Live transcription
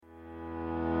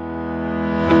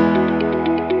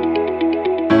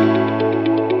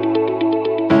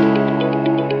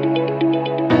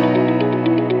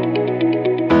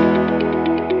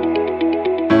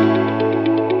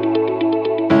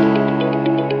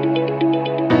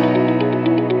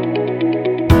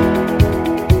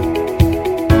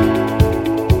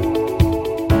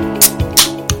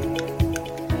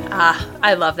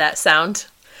I love that sound.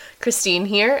 Christine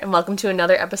here, and welcome to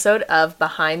another episode of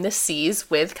Behind the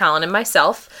Seas with Colin and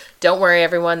myself. Don't worry,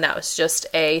 everyone, that was just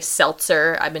a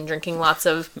seltzer. I've been drinking lots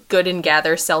of Good and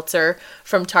Gather seltzer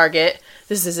from Target.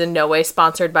 This is in no way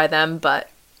sponsored by them, but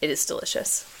it is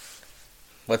delicious.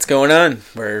 What's going on?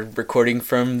 We're recording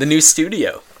from the new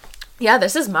studio. Yeah,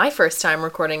 this is my first time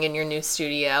recording in your new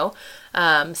studio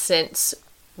since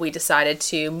we decided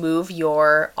to move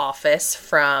your office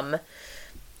from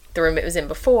the room it was in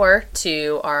before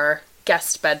to our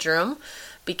guest bedroom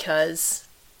because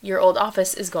your old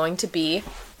office is going to be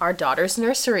our daughter's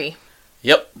nursery.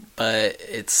 Yep, but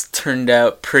it's turned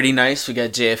out pretty nice. We got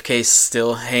JFK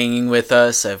still hanging with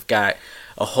us. I've got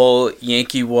a whole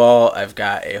Yankee wall. I've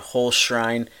got a whole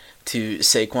shrine to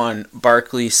Saquon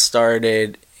Barkley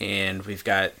started, and we've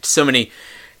got so many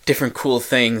different cool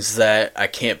things that I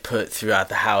can't put throughout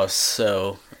the house,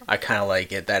 so I kind of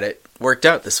like it that it worked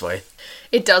out this way.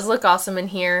 It does look awesome in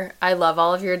here. I love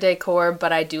all of your decor,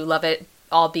 but I do love it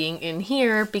all being in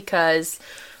here because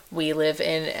we live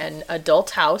in an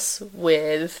adult house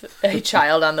with a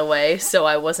child on the way, so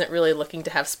I wasn't really looking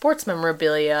to have sports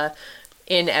memorabilia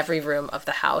in every room of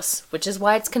the house, which is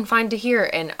why it's confined to here,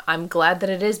 and I'm glad that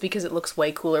it is because it looks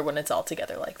way cooler when it's all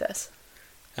together like this.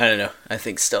 I don't know. I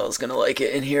think Stella's going to like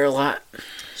it in here a lot.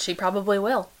 She probably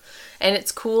will. And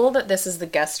it's cool that this is the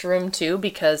guest room, too,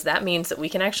 because that means that we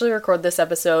can actually record this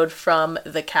episode from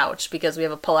the couch, because we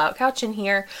have a pull-out couch in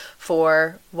here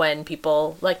for when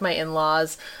people, like my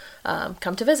in-laws,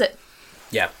 come to visit.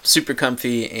 Yeah, super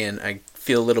comfy, and I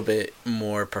feel a little bit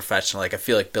more professional. Like, I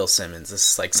feel like Bill Simmons.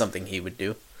 This is like something he would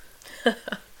do.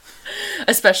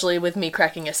 Especially with me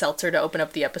cracking a seltzer to open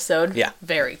up the episode. Yeah.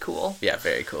 Very cool. Yeah,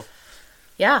 very cool.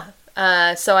 Yeah.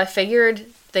 So I figured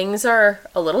things are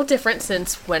a little different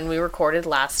since when we recorded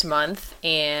last month,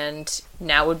 and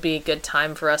now would be a good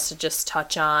time for us to just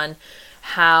touch on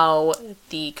how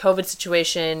the COVID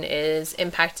situation is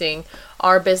impacting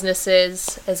our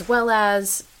businesses as well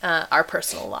as our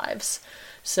personal lives.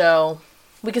 So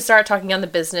we could start talking on the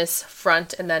business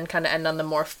front and then kind of end on the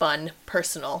more fun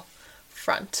personal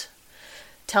front.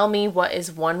 Tell me, what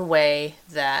is one way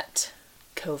that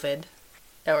COVID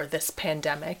or this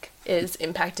pandemic is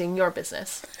impacting your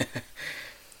business?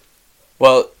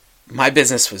 Well, my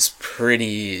business was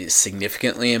pretty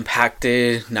significantly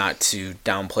impacted, not to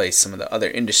downplay some of the other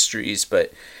industries,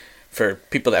 but for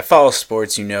people that follow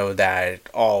sports, you know that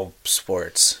all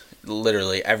sports,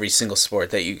 literally every single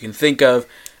sport that you can think of,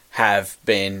 have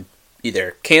been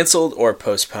either canceled or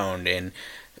postponed. And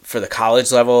for the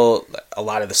college level, a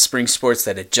lot of the spring sports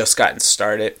that had just gotten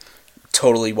started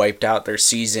totally wiped out their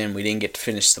season. We didn't get to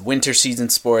finish the winter season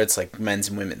sports like men's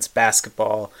and women's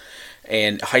basketball.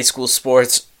 And high school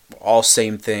sports, all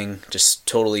same thing, just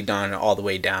totally done all the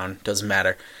way down. Doesn't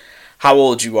matter how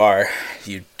old you are,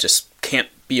 you just can't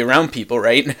be around people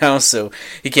right now, so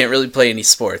you can't really play any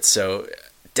sports. So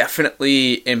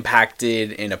definitely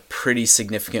impacted in a pretty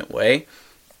significant way.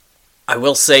 I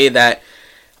will say that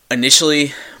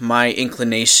initially my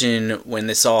inclination when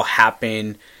this all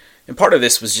happened, and part of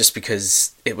this was just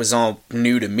because it was all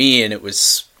new to me and it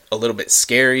was a little bit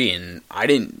scary and I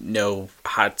didn't know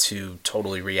how to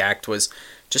totally react, was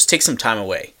just take some time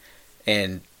away.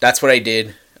 And that's what I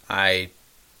did. I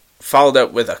followed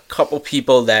up with a couple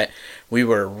people that we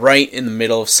were right in the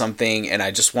middle of something, and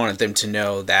I just wanted them to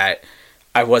know that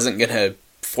I wasn't going to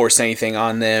force anything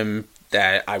on them,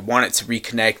 that I wanted to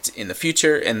reconnect in the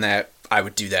future, and that I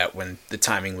would do that when the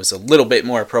timing was a little bit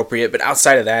more appropriate. But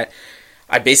outside of that,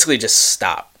 I basically just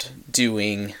stopped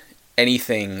doing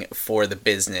anything for the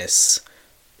business.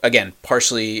 Again,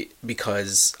 partially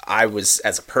because I was,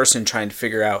 as a person, trying to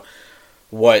figure out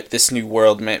what this new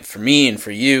world meant for me and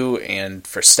for you and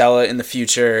for Stella in the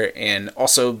future, and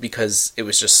also because it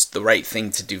was just the right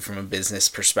thing to do from a business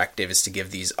perspective, is to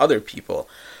give these other people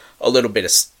a little bit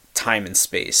of time and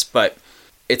space. But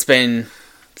it's been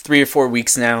 3 or 4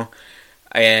 weeks now,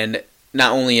 and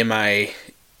not only am I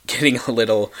getting a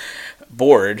little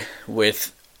bored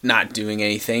with not doing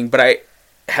anything, but I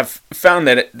have found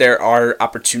that there are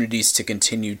opportunities to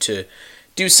continue to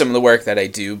do some of the work that I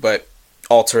do, but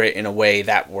alter it in a way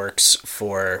that works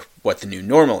for what the new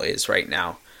normal is right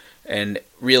now. And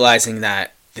realizing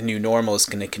that the new normal is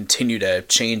going to continue to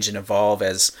change and evolve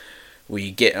as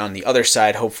we get on the other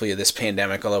side, hopefully, of this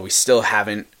pandemic, although we still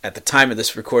haven't, at the time of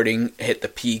this recording, hit the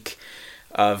peak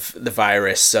of the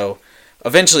virus. So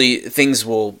eventually things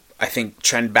will, I think,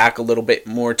 trend back a little bit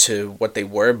more to what they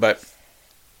were. But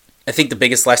I think the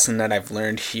biggest lesson that I've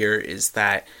learned here is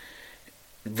that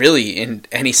really in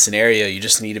any scenario, you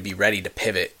just need to be ready to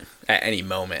pivot at any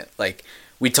moment. Like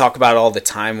we talk about all the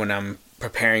time when I'm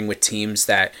preparing with teams,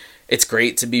 that it's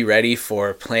great to be ready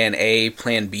for plan A,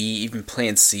 plan B, even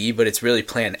plan C, but it's really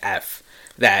plan F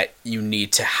that you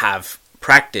need to have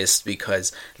practiced,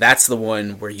 because that's the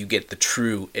one where you get the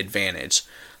true advantage.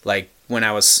 Like when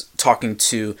I was talking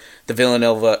to the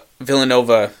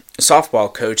Villanova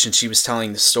softball coach, and she was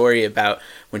telling the story about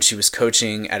when she was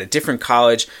coaching at a different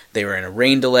college, they were in a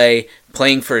rain delay,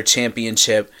 playing for a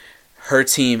championship. Her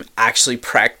team actually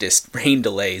practiced rain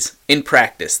delays in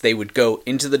practice. They would go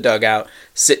into the dugout,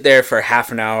 sit there for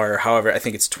half an hour, or however, I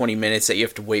think it's 20 minutes that you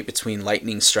have to wait between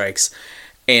lightning strikes,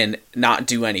 and not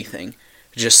do anything.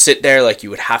 Just sit there like you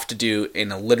would have to do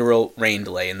in a literal rain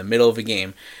delay in the middle of a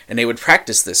game. And they would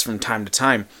practice this from time to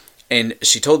time. And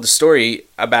she told the story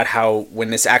about how when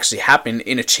this actually happened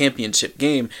in a championship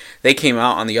game, they came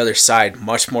out on the other side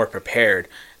much more prepared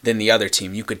than the other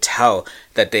team. You could tell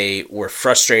that they were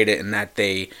frustrated and that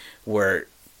they were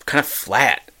kind of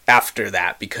flat after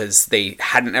that because they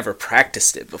hadn't ever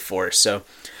practiced it before. So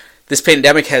this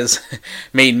pandemic has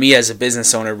made me as a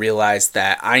business owner realize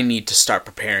that I need to start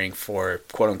preparing for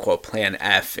quote-unquote plan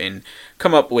F and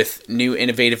come up with new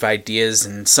innovative ideas.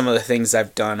 And some of the things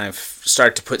I've done, I've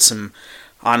started to put some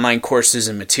online courses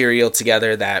and material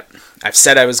together that I've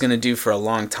said I was going to do for a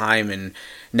long time and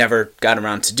never got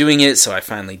around to doing it, so I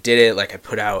finally did it. Like I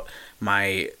put out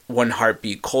my One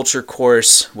Heartbeat Culture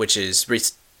course, which is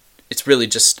it's really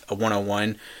just a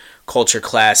 101 culture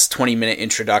class, 20-minute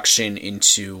introduction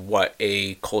into what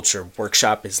a culture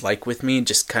workshop is like with me.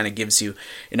 Just kind of gives you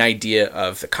an idea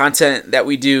of the content that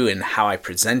we do and how I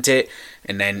present it.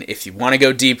 And then if you want to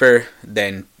go deeper,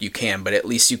 then you can, but at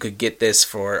least you could get this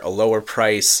for a lower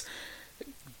price.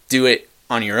 Do it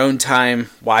on your own time,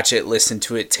 watch it, listen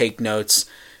to it, take notes,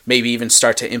 maybe even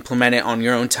start to implement it on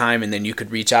your own time, and then you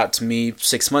could reach out to me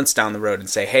 6 months down the road and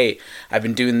say, hey, I've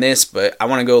been doing this, but I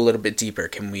want to go a little bit deeper.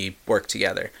 Can we work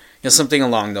together? Something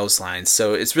along those lines.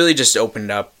 So it's really just opened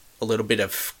up a little bit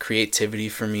of creativity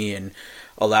for me and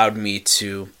allowed me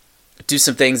to do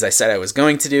some things I said I was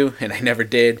going to do and I never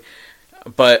did,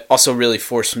 but also really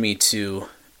forced me to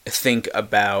think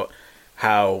about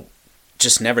how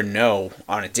just never know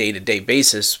on a day-to-day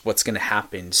basis what's going to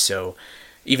happen. So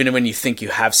even when you think you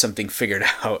have something figured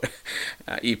out,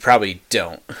 you probably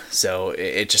don't. So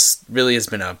it just really has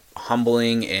been a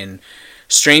humbling and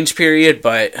strange period,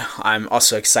 but I'm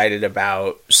also excited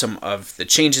about some of the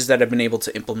changes that I've been able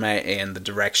to implement and the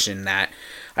direction that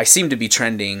I seem to be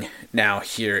trending now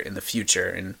here in the future.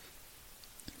 And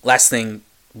last thing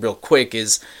real quick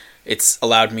is it's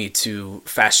allowed me to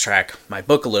fast track my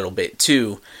book a little bit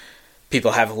too.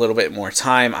 People have a little bit more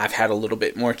time. I've had a little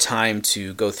bit more time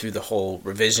to go through the whole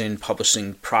revision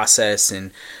publishing process,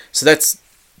 and so that's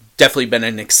definitely been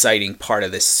an exciting part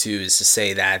of this too, is to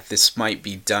say that this might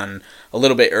be done a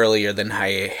little bit earlier than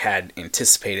I had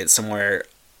anticipated, somewhere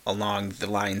along the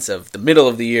lines of the middle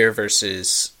of the year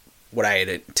versus what I had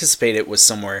anticipated was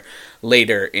somewhere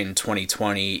later in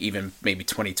 2020, even maybe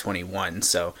 2021.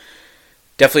 So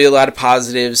definitely a lot of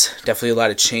positives, definitely a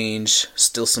lot of change,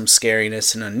 still some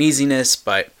scariness and uneasiness,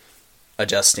 but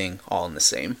adjusting all in the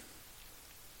same.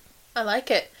 I like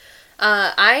it.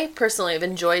 I personally have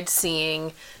enjoyed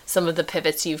seeing some of the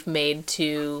pivots you've made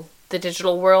to the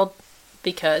digital world,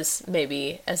 because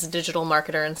maybe as a digital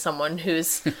marketer and someone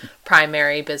whose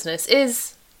primary business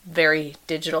is very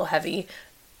digital heavy,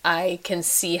 I can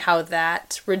see how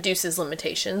that reduces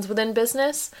limitations within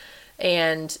business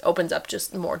and opens up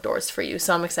just more doors for you.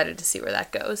 So I'm excited to see where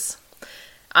that goes.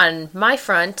 On my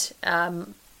front,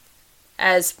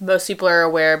 as most people are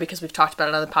aware, because we've talked about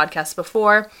it on the podcast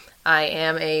before, I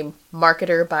am a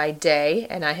marketer by day,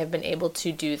 and I have been able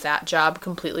to do that job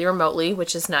completely remotely,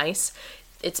 which is nice.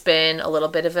 It's been a little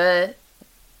bit of a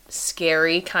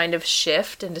scary kind of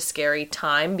shift and a scary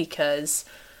time, because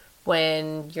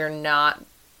when you're not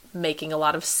making a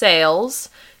lot of sales,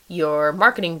 your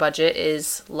marketing budget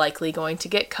is likely going to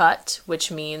get cut, which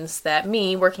means that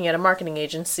me, working at a marketing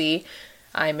agency,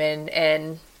 I'm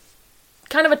in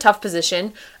kind of a tough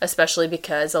position, especially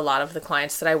because a lot of the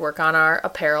clients that I work on are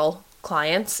apparel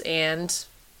clients, and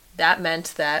that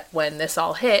meant that when this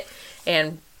all hit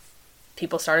and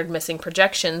people started missing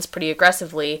projections pretty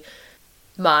aggressively,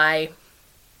 my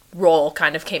role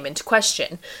kind of came into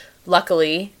question.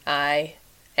 Luckily, I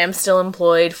am still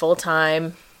employed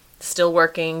full-time, still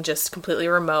working, just completely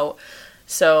remote.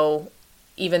 So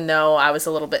even though I was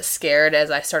a little bit scared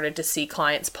as I started to see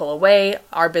clients pull away,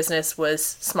 our business was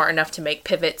smart enough to make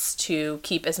pivots to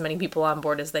keep as many people on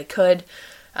board as they could,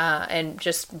 and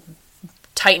just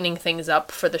tightening things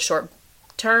up for the short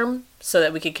term so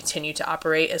that we could continue to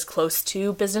operate as close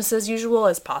to business as usual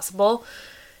as possible.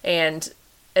 And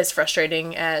as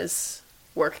frustrating as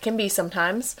work can be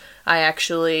sometimes. I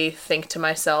actually think to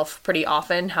myself pretty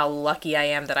often how lucky I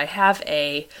am that I have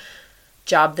a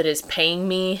job that is paying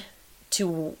me to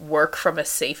work from a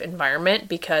safe environment,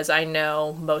 because I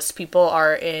know most people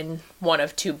are in one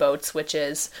of two boats, which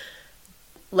is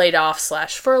laid off /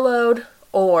 furloughed,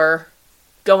 or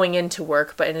going into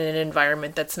work but in an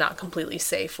environment that's not completely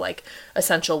safe, like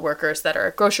essential workers that are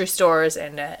at grocery stores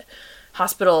and at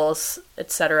hospitals,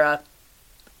 etc.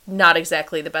 Not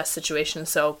exactly the best situation.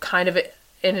 So kind of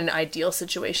in an ideal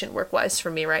situation work-wise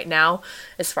for me right now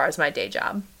as far as my day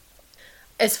job.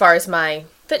 As far as my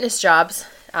fitness jobs,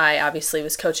 I obviously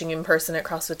was coaching in person at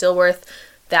CrossFit Dilworth.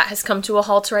 That has come to a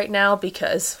halt right now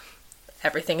because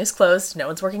everything is closed. No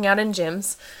one's working out in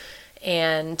gyms.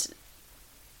 And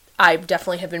I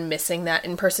definitely have been missing that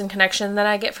in-person connection that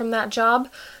I get from that job.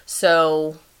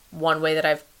 So one way that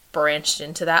I've branched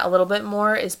into that a little bit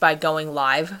more is by going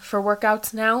live for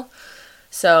workouts now.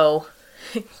 So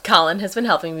Colin has been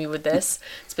helping me with this.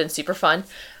 It's been super fun.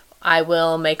 I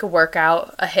will make a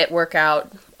workout, a HIIT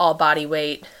workout, all body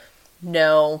weight,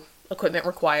 no equipment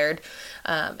required,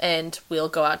 and we'll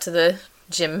go out to the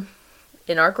gym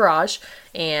in our garage,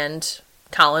 and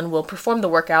Colin will perform the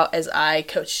workout as I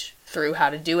coach through how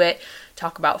to do it,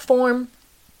 talk about form,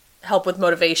 help with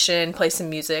motivation, play some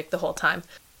music the whole time.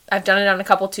 I've done it on a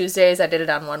couple Tuesdays. I did it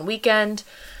on one weekend.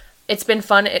 It's been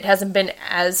fun. It hasn't been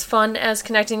as fun as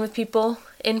connecting with people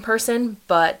in person,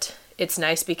 but it's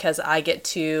nice because I get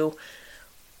to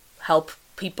help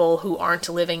people who aren't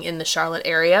living in the Charlotte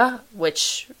area,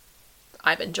 which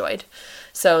I've enjoyed.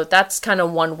 So that's kind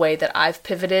of one way that I've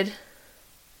pivoted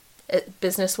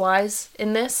business-wise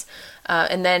in this.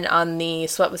 And then on the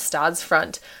Sweat with Stods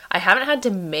front, I haven't had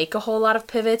to make a whole lot of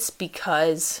pivots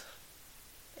because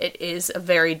it is a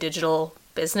very digital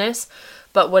business.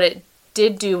 But what it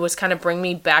did do was kind of bring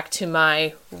me back to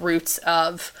my roots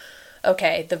of,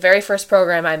 okay, the very first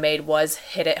program I made was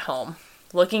HIIT at Home.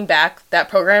 Looking back, that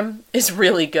program is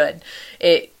really good.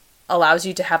 It allows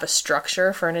you to have a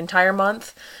structure for an entire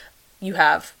month. You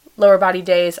have lower body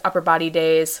days, upper body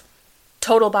days,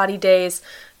 total body days,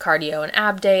 cardio and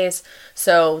ab days.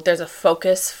 So there's a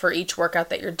focus for each workout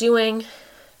that you're doing,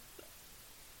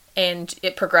 and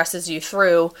it progresses you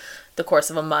through the course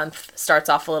of a month. Starts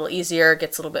off a little easier,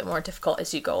 gets a little bit more difficult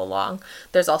as you go along.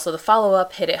 There's also the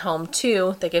follow-up HIIT at Home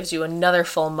 2 that gives you another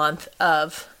full month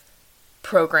of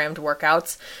programmed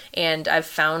workouts, and I've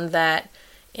found that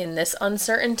in this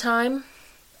uncertain time,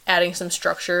 adding some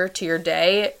structure to your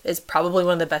day is probably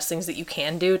one of the best things that you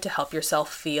can do to help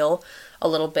yourself feel a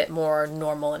little bit more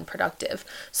normal and productive.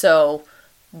 So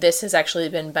this has actually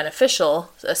been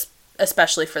beneficial,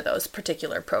 especially for those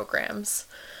particular programs.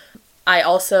 I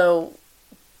also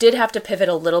did have to pivot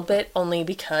a little bit, only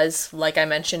because, like I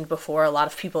mentioned before, a lot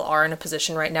of people are in a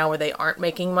position right now where they aren't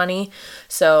making money.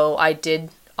 So I did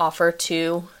offer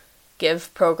to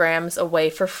give programs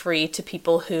away for free to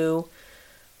people who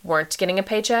weren't getting a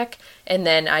paycheck. And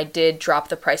then I did drop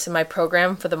the price of my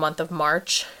program for the month of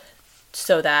March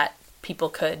so that people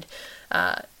could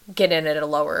get in at a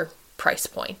lower price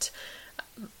point.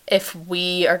 If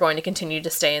we are going to continue to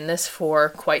stay in this for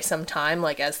quite some time,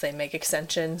 like as they make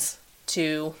extensions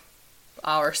to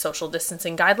our social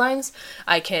distancing guidelines,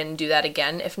 I can do that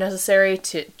again if necessary,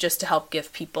 to help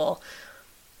give people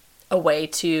a way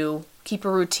to keep a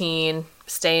routine,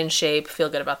 stay in shape, feel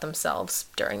good about themselves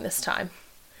during this time.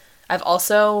 I've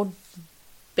also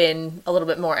been a little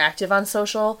bit more active on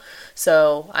social,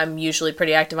 so I'm usually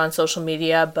pretty active on social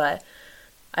media, but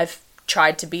I've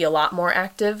tried to be a lot more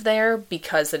active there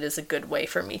because it is a good way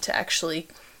for me to actually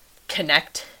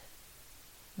connect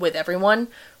with everyone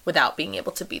without being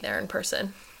able to be there in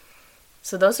person.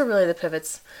 So those are really the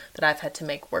pivots that I've had to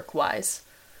make work-wise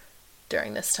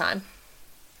during this time.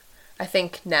 I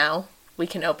think now we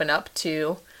can open up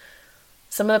to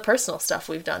some of the personal stuff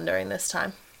we've done during this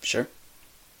time. Sure.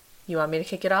 You want me to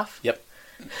kick it off? Yep.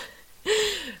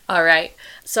 All right.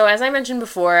 So as I mentioned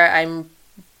before, I'm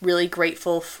really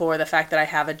grateful for the fact that I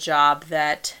have a job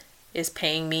that is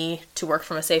paying me to work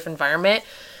from a safe environment.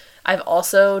 I've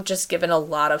also just given a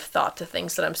lot of thought to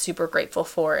things that I'm super grateful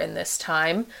for in this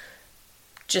time,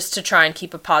 just to try and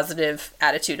keep a positive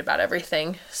attitude about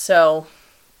everything. So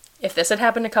if this had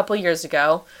happened a couple years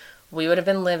ago, we would have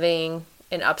been living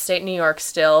in upstate New York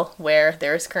still, where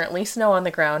there is currently snow on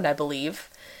the ground, I believe.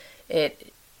 The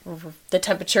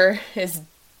temperature is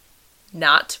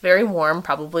not very warm,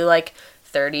 probably like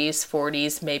 30s,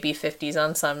 40s, maybe 50s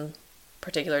on some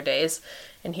particular days.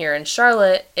 And here in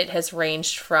Charlotte, it has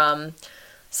ranged from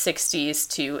 60s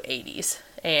to 80s.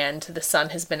 And the sun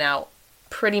has been out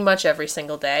pretty much every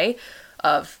single day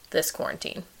of this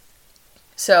quarantine.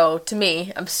 So to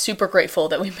me, I'm super grateful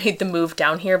that we made the move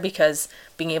down here because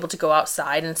being able to go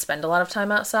outside and spend a lot of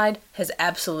time outside has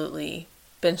absolutely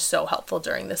been so helpful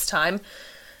during this time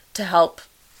to help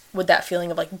with that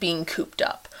feeling of like being cooped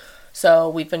up. So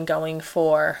we've been going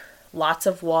for lots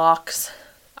of walks.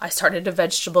 I started a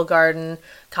vegetable garden.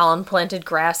 Colin planted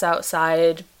grass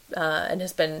outside and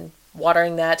has been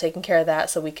watering that, taking care of that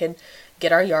so we could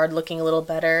get our yard looking a little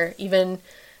better.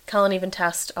 Colin even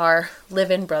tasked our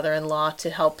live-in brother-in-law to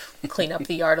help clean up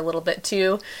the yard a little bit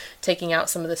too, taking out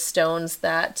some of the stones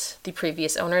that the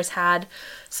previous owners had.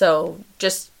 So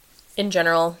just in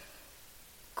general,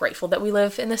 grateful that we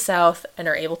live in the South and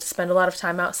are able to spend a lot of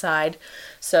time outside.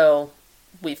 So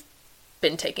we've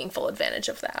been taking full advantage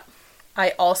of that.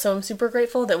 I also am super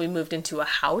grateful that we moved into a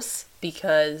house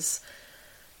because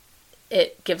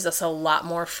it gives us a lot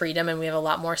more freedom and we have a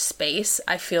lot more space.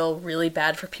 I feel really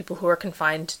bad for people who are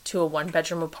confined to a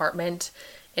one-bedroom apartment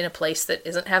in a place that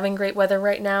isn't having great weather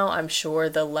right now. I'm sure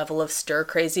the level of stir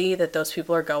crazy that those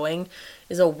people are going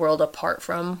is a world apart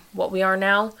from what we are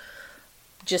now.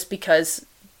 Just because,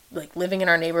 like, living in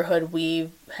our neighborhood, we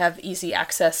have easy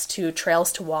access to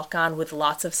trails to walk on with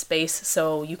lots of space,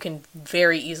 so you can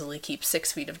very easily keep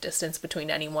 6 feet of distance between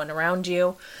anyone around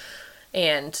you.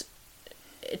 And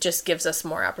it just gives us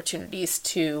more opportunities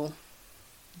to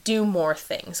do more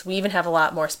things. We even have a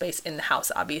lot more space in the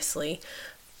house, obviously,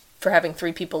 for having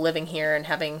 3 people living here and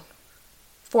having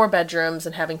 4 bedrooms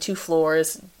and having 2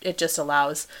 floors. It just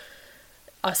allows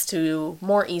us to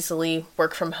more easily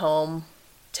work from home,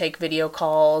 take video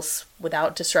calls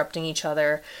without disrupting each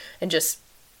other, and just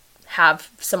have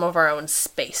some of our own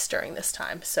space during this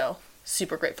time. So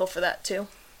super grateful for that too.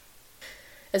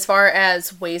 As far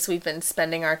as ways we've been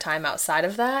spending our time outside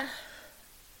of that,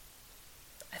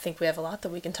 I think we have a lot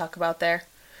that we can talk about there.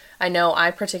 I know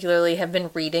I particularly have been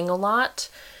reading a lot.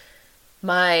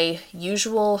 My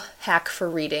usual hack for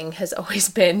reading has always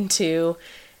been to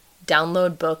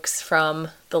download books from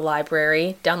the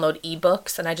library, download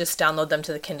ebooks, and I just download them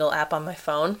to the Kindle app on my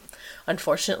phone.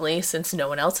 Unfortunately, since no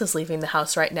one else is leaving the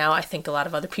house right now, I think a lot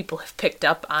of other people have picked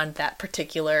up on that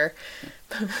particular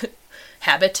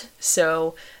habit.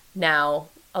 So now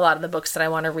a lot of the books that I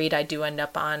want to read, I do end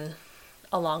up on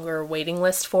a longer waiting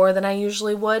list for than I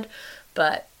usually would,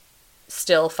 but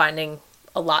still finding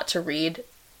a lot to read.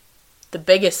 The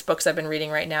biggest books I've been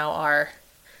reading right now are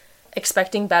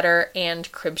Expecting Better and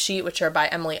Crib Sheet, which are by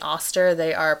Emily Oster.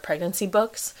 They are pregnancy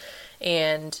books,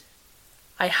 and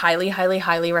I highly, highly,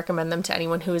 highly recommend them to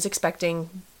anyone who is expecting,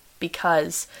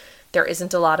 because there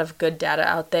isn't a lot of good data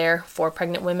out there for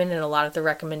pregnant women, and a lot of the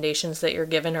recommendations that you're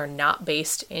given are not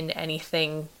based in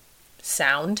anything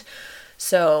sound.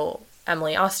 So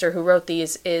Emily Oster, who wrote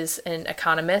these, is an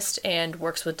economist and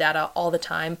works with data all the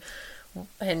time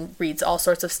and reads all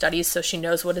sorts of studies, so she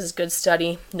knows what is a good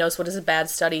study, knows what is a bad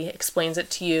study, explains it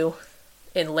to you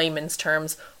in layman's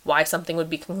terms, why something would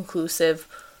be conclusive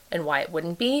and why it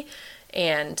wouldn't be,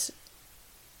 and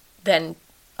then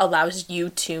allows you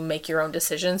to make your own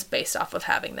decisions based off of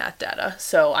having that data.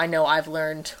 So I know I've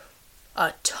learned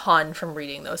a ton from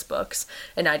reading those books,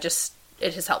 and it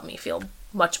has helped me feel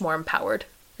much more empowered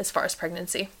as far as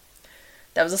pregnancy.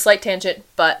 That was a slight tangent,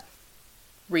 but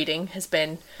reading has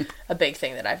been a big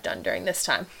thing that I've done during this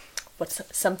time. What's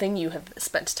something you have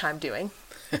spent time doing?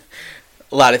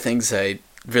 A lot of things. I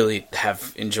really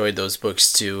have enjoyed those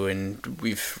books too, and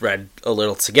we've read a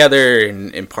little together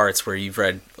in parts where you've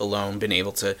read alone, been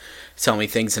able to tell me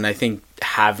things. And I think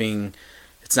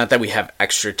it's not that we have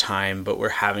extra time, but we're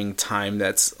having time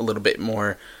that's a little bit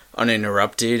more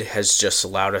uninterrupted has just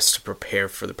allowed us to prepare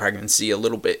for the pregnancy a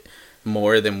little bit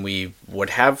more than we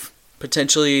would have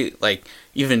potentially. Like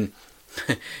even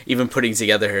putting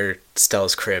together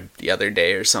Stella's crib the other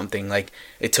day or something, like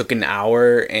it took an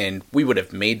hour and we would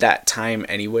have made that time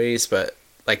anyways. But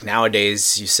like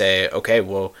nowadays you say, okay,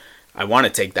 well, I want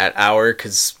to take that hour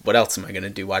because what else am I going to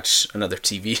do? Watch another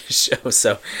TV show.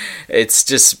 So it's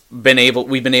just we've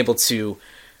been able to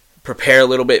prepare a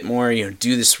little bit more,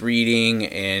 do this reading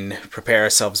and prepare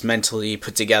ourselves mentally,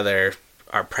 put together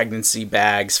our pregnancy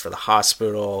bags for the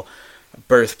hospital,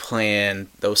 birth plan,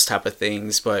 those type of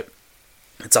things. But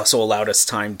it's also allowed us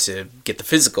time to get the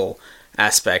physical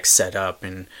aspects set up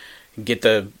and get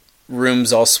the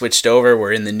rooms all switched over.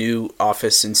 We're in the new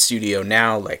office and studio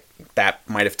now. Like that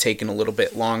might have taken a little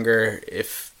bit longer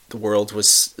if the world was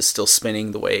still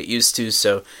spinning the way it used to.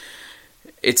 So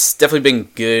it's definitely been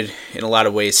good in a lot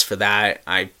of ways for that.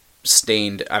 I've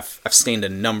stained a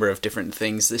number of different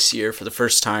things this year for the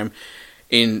first time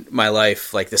in my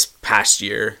life, like this past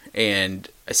year, and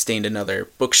I stained another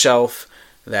bookshelf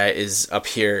that is up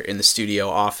here in the studio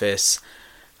office.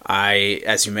 I,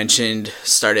 as you mentioned,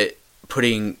 started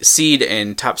putting seed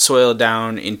and topsoil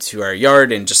down into our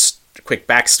yard. And just a quick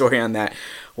backstory on that,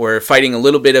 we're fighting a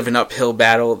little bit of an uphill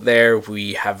battle there.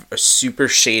 We have a super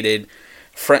shaded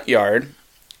front yard,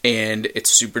 and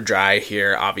it's super dry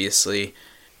here, obviously.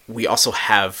 We also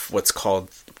have what's called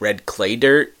red clay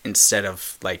dirt instead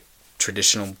of like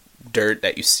traditional dirt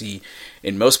that you see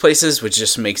in most places, which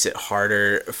just makes it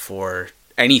harder for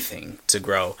anything to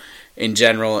grow in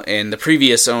general. And the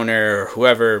previous owner, or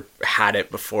whoever had it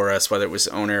before us, whether it was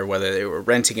the owner, whether they were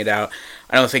renting it out,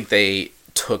 I don't think they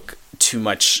took too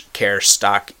much care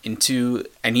stock into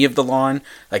any of the lawn.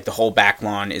 Like the whole back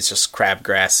lawn is just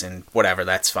crabgrass and whatever,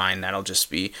 that's fine. That'll just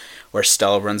be where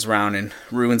Stella runs around and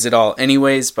ruins it all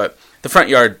anyways. But the front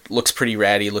yard looks pretty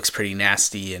ratty, looks pretty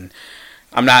nasty, and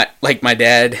I'm not like my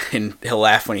dad, and he'll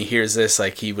laugh when he hears this,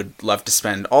 like he would love to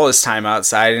spend all his time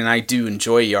outside, and I do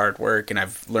enjoy yard work, and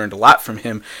I've learned a lot from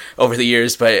him over the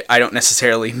years, but I don't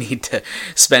necessarily need to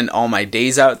spend all my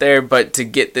days out there. But to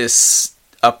get this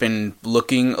up and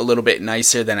looking a little bit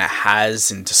nicer than it has,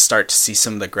 and to start to see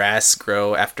some of the grass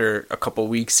grow after a couple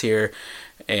weeks here,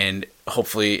 and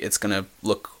hopefully it's going to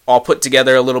look all put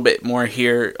together a little bit more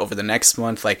here over the next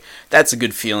month, like that's a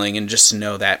good feeling. And just to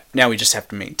know that now we just have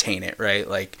to maintain it, right?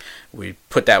 Like we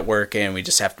put that work in, we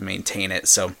just have to maintain it.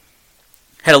 So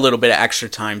had a little bit of extra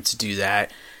time to do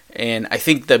that. And I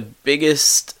think the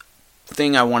biggest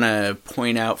thing I want to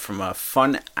point out from a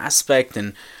fun aspect,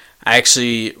 and I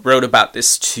actually wrote about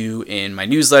this too in my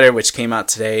newsletter, which came out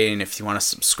today. And if you want to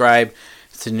subscribe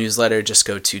to the newsletter, just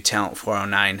go to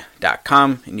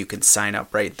talent409.com and you can sign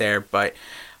up right there. But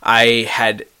I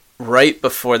had, right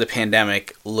before the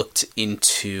pandemic, looked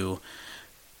into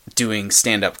doing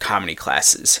stand-up comedy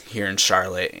classes here in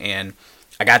Charlotte. And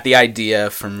I got the idea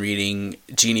from reading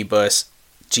Jeannie Buss.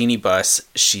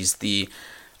 She's the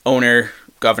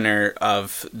governor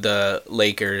of the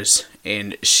Lakers,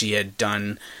 and she had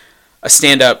done a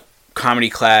stand-up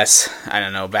comedy class, I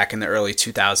don't know, back in the early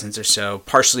 2000s or so,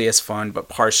 partially as fun, but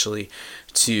partially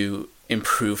to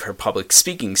improve her public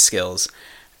speaking skills.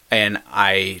 And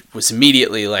I was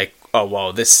immediately like, oh,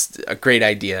 wow, this is a great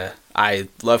idea. I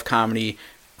love comedy.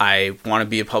 I want to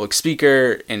be a public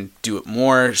speaker and do it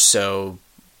more, so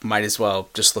might as well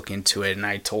just look into it. And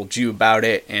I told you about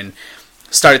it and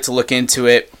started to look into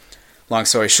it. Long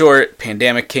story short,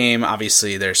 pandemic came.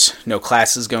 Obviously, there's no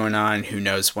classes going on. Who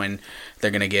knows when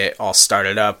they're going to get all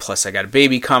started up. Plus, I got a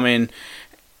baby coming.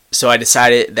 So I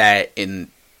decided that in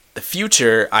the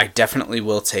future, I definitely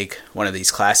will take one of these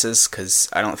classes, because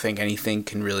I don't think anything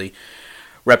can really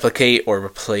replicate or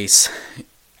replace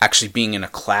actually being in a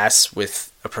class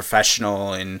with a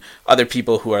professional and other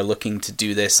people who are looking to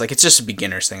do this. Like, it's just a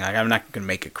beginner's thing. Like, I'm not going to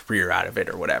make a career out of it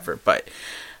or whatever, but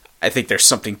I think there's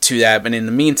something to that. But in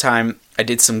the meantime, I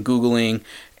did some Googling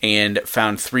and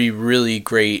found 3 really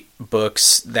great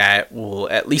books that will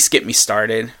at least get me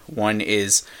started. One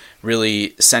is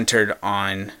really centered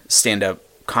on stand-up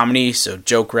comedy, so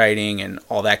joke writing and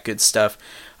all that good stuff.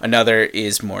 Another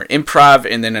is more improv,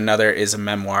 and then another is a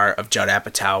memoir of Judd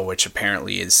Apatow, which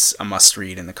apparently is a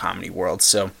must-read in the comedy world.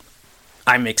 So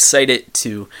I'm excited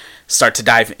to start to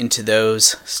dive into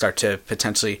those, start to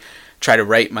potentially try to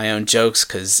write my own jokes,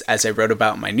 because as I wrote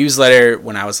about in my newsletter,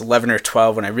 when I was 11 or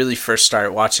 12, when I really first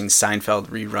started watching Seinfeld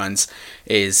reruns,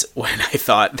 is when I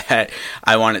thought that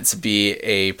I wanted to be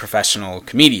a professional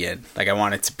comedian. Like, I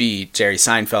wanted to be Jerry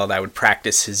Seinfeld. I would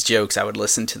practice his jokes. I would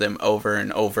listen to them over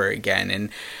and over again. And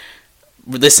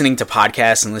listening to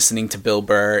podcasts and listening to Bill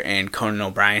Burr and Conan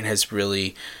O'Brien has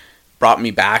really brought me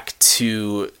back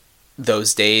to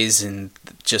those days, and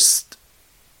just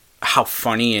how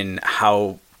funny and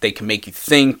how they can make you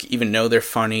think, even though they're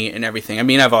funny and everything. I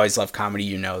mean, I've always loved comedy,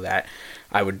 you know that.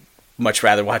 I would much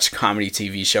rather watch a comedy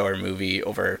TV show or movie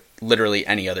over literally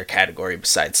any other category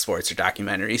besides sports or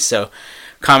documentaries. So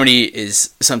comedy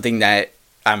is something that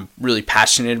I'm really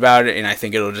passionate about, and I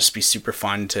think it'll just be super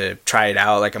fun to try it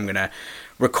out. Like, I'm going to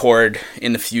record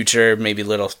in the future, maybe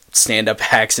little stand-up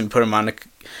hacks and put them on the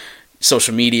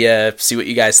social media, see what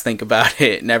you guys think about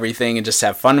it and everything, and just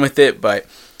have fun with it. But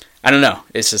I don't know.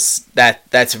 It's just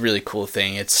that's a really cool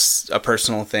thing. It's a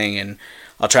personal thing, and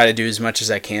I'll try to do as much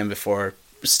as I can before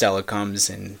Stella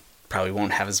comes, and probably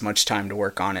won't have as much time to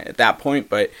work on it at that point.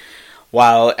 But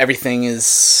while everything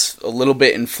is a little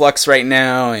bit in flux right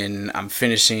now, and I'm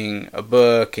finishing a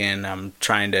book and I'm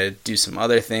trying to do some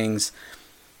other things,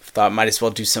 I thought might as well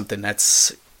do something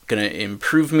that's going to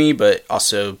improve me, but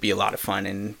also be a lot of fun,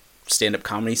 and stand-up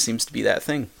comedy seems to be that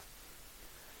thing.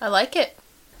 I like it.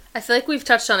 I feel like we've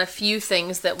touched on a few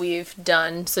things that we've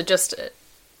done, so just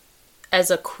as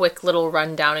a quick little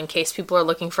rundown in case people are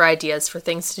looking for ideas for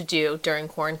things to do during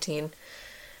quarantine,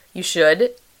 you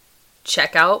should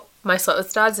check out my Sweat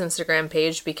with Dodds Instagram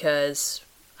page because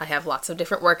I have lots of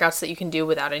different workouts that you can do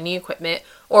without any equipment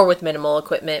or with minimal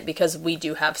equipment, because we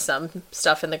do have some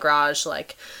stuff in the garage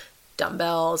like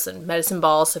dumbbells and medicine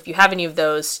balls. So if you have any of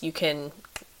those, you can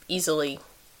easily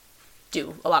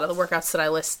do a lot of the workouts that I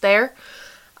list there.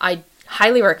 I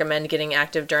highly recommend getting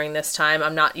active during this time.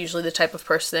 I'm not usually the type of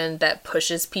person that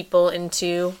pushes people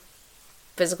into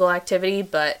physical activity,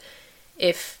 but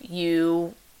if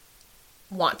you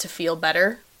want to feel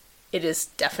better, it is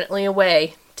definitely a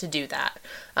way to do that.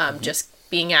 Just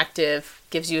being active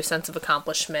gives you a sense of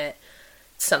accomplishment.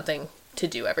 It's something to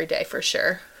do every day for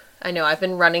sure. I know I've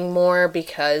been running more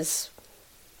because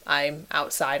I'm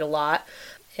outside a lot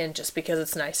and just because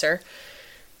it's nicer.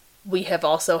 We have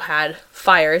also had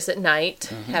fires at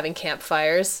night, having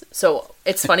campfires. So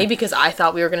it's funny because I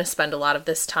thought we were going to spend a lot of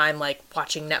this time like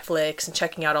watching Netflix and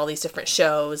checking out all these different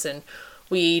shows, and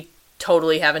we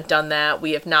totally haven't done that.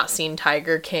 We have not seen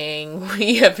Tiger King.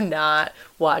 We have not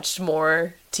watched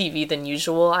more TV than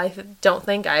usual, I don't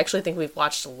think. I actually think we've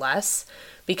watched less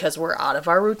because we're out of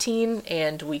our routine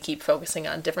and we keep focusing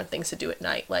on different things to do at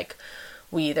night. Like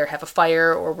we either have a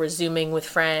fire or we're Zooming with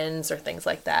friends or things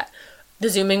like that. The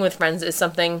Zooming with friends is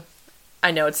something,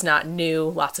 I know it's not new.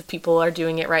 Lots of people are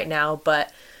doing it right now,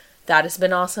 but that has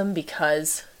been awesome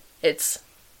because it's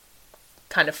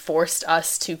kind of forced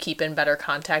us to keep in better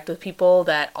contact with people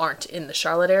that aren't in the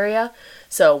Charlotte area.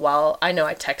 So while I know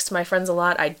I text my friends a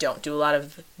lot, I don't do a lot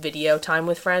of video time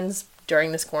with friends.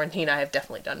 During this quarantine, I have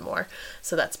definitely done more.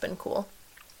 So that's been cool.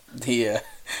 The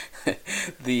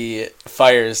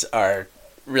fires are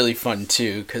really fun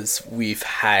too because we've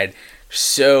had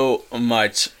so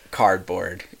much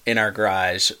cardboard in our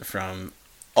garage from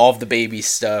all of the baby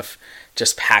stuff,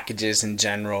 just packages in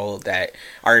general, that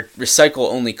our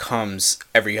recycle only comes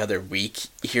every other week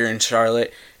here in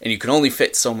Charlotte, and you can only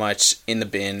fit so much in the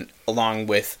bin along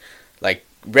with like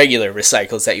regular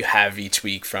recycles that you have each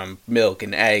week from milk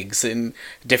and eggs and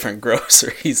different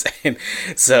groceries. And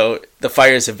so the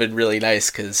fires have been really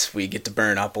nice because we get to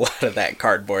burn up a lot of that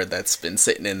cardboard that's been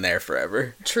sitting in there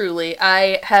forever. Truly,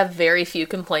 I have very few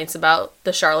complaints about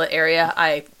the Charlotte area.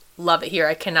 I love it here.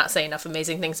 I cannot say enough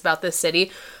amazing things about this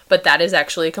city, but that is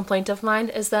actually a complaint of mine,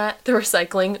 is that the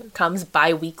recycling comes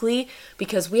bi-weekly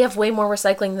because we have way more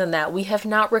recycling than that. We have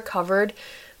not recovered.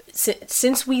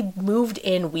 Since we moved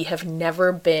in, we have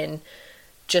never been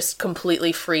just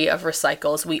completely free of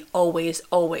recycles. We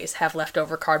always have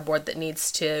leftover cardboard that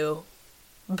needs to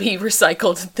be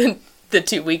recycled the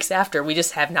 2 weeks after. We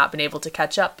just have not been able to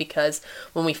catch up because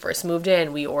when we first moved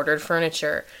in, we ordered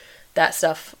furniture. That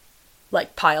stuff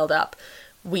like piled up.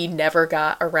 We just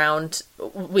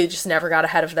never got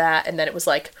ahead of that. And then it was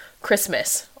like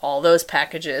Christmas, all those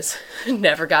packages,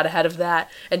 never got ahead of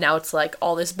that. And now it's like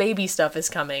all this baby stuff is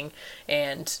coming,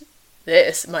 and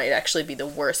this might actually be the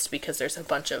worst because there's a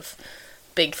bunch of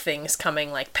big things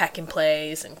coming like pack and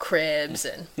plays and cribs,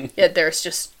 and there's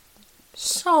just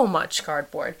so much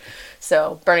cardboard.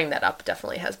 So burning that up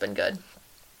definitely has been good.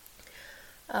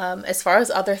 As far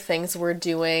as other things we're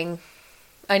doing,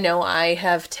 I know I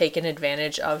have taken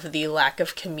advantage of the lack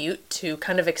of commute to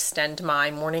kind of extend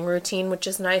my morning routine, which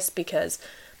is nice because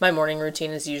my morning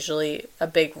routine is usually a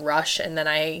big rush, and then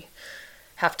I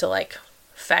have to like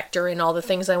factor in all the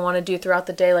things I want to do throughout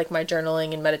the day, like my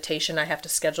journaling and meditation. I have to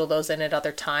schedule those in at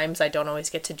other times. I don't always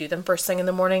get to do them first thing in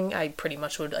the morning. I pretty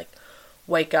much would like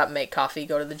wake up, make coffee,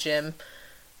 go to the gym,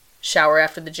 shower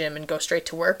after the gym, and go straight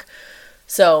to work.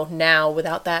 So now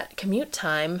without that commute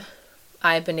time,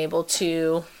 I've been able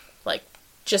to like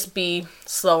just be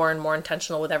slower and more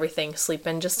intentional with everything, sleep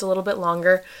in just a little bit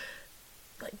longer.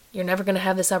 Like you're never going to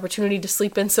have this opportunity to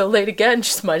sleep in so late again,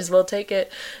 just might as well take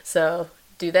it. So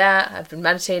do that. I've been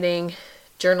meditating,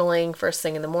 journaling first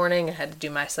thing in the morning. I had to do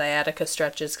my sciatica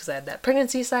stretches because I had that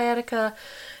pregnancy sciatica,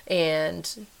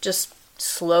 and just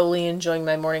slowly enjoying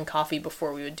my morning coffee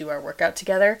before we would do our workout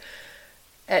together.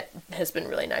 It has been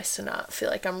really nice to not feel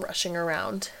like I'm rushing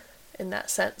around in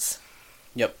that sense.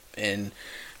 Yep, and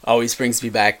always brings me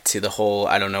back to the whole,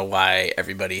 I don't know why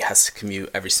everybody has to commute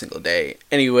every single day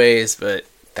anyways, but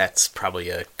that's probably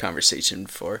a conversation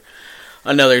for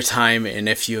another time. And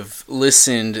if you've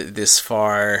listened this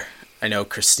far, I know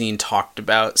Christine talked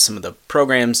about some of the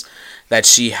programs that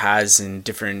she has and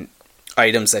different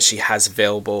items that she has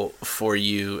available for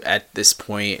you at this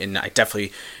point, and I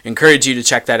definitely encourage you to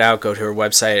check that out. Go to her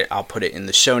website. I'll put it in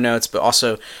the show notes, but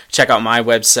also check out my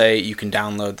website. You can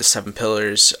download the 7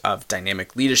 Pillars of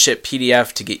Dynamic Leadership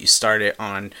PDF to get you started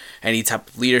on any type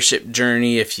of leadership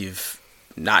journey. If you've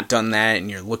not done that and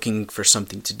you're looking for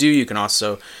something to do, you can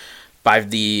also buy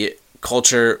the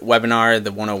culture webinar,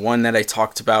 the 101 that I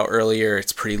talked about earlier.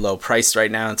 It's pretty low priced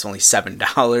right now. It's only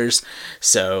 $7.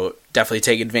 So definitely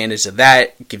take advantage of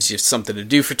that. It gives you something to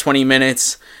do for 20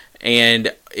 minutes.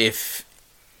 And if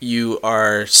you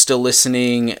are still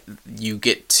listening, you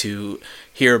get to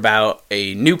hear about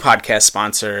a new podcast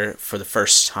sponsor for the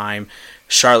first time.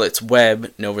 Charlotte's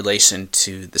Web, no relation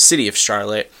to the city of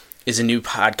Charlotte, is a new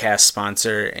podcast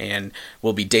sponsor and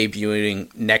will be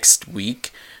debuting next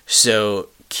week. So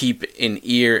keep an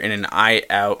ear and an eye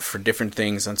out for different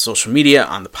things on social media,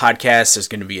 on the podcast. There's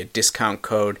going to be a discount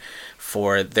code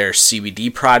for their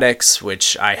CBD products,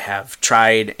 which I have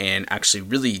tried and actually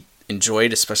really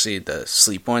enjoyed, especially the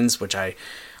sleep ones, which I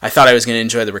thought I was going to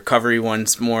enjoy the recovery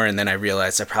ones more, and then I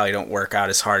realized I probably don't work out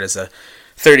as hard as a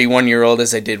 31-year-old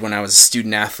as I did when I was a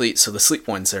student athlete, so the sleep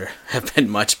ones have been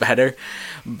much better.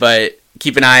 But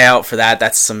keep an eye out for that.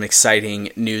 That's some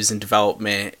exciting news and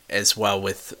development as well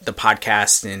with the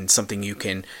podcast, and something you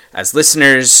can, as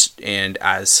listeners and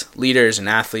as leaders and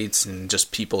athletes and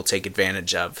just people, take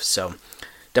advantage of. So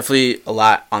definitely a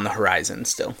lot on the horizon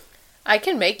still. I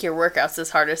can make your workouts as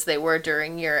hard as they were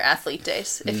during your athlete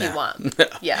days if you want.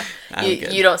 Yeah.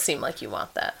 You don't seem like you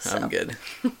want that. So. I'm good.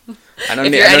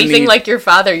 If you're anything like your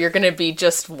father, you're going to be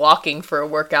just walking for a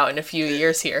workout in a few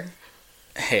years here.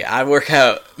 Hey, I work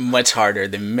out much harder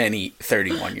than many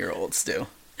 31-year-olds do.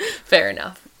 Fair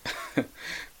enough.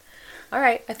 All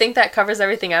right. I think that covers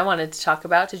everything I wanted to talk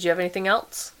about. Did you have anything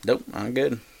else? Nope, I'm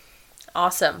good.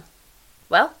 Awesome.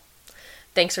 Well,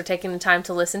 thanks for taking the time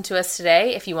to listen to us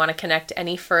today. If you want to connect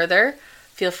any further,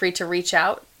 feel free to reach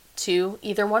out to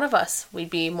either one of us. We'd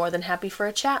be more than happy for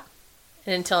a chat.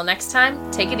 And until next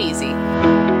time, take it easy.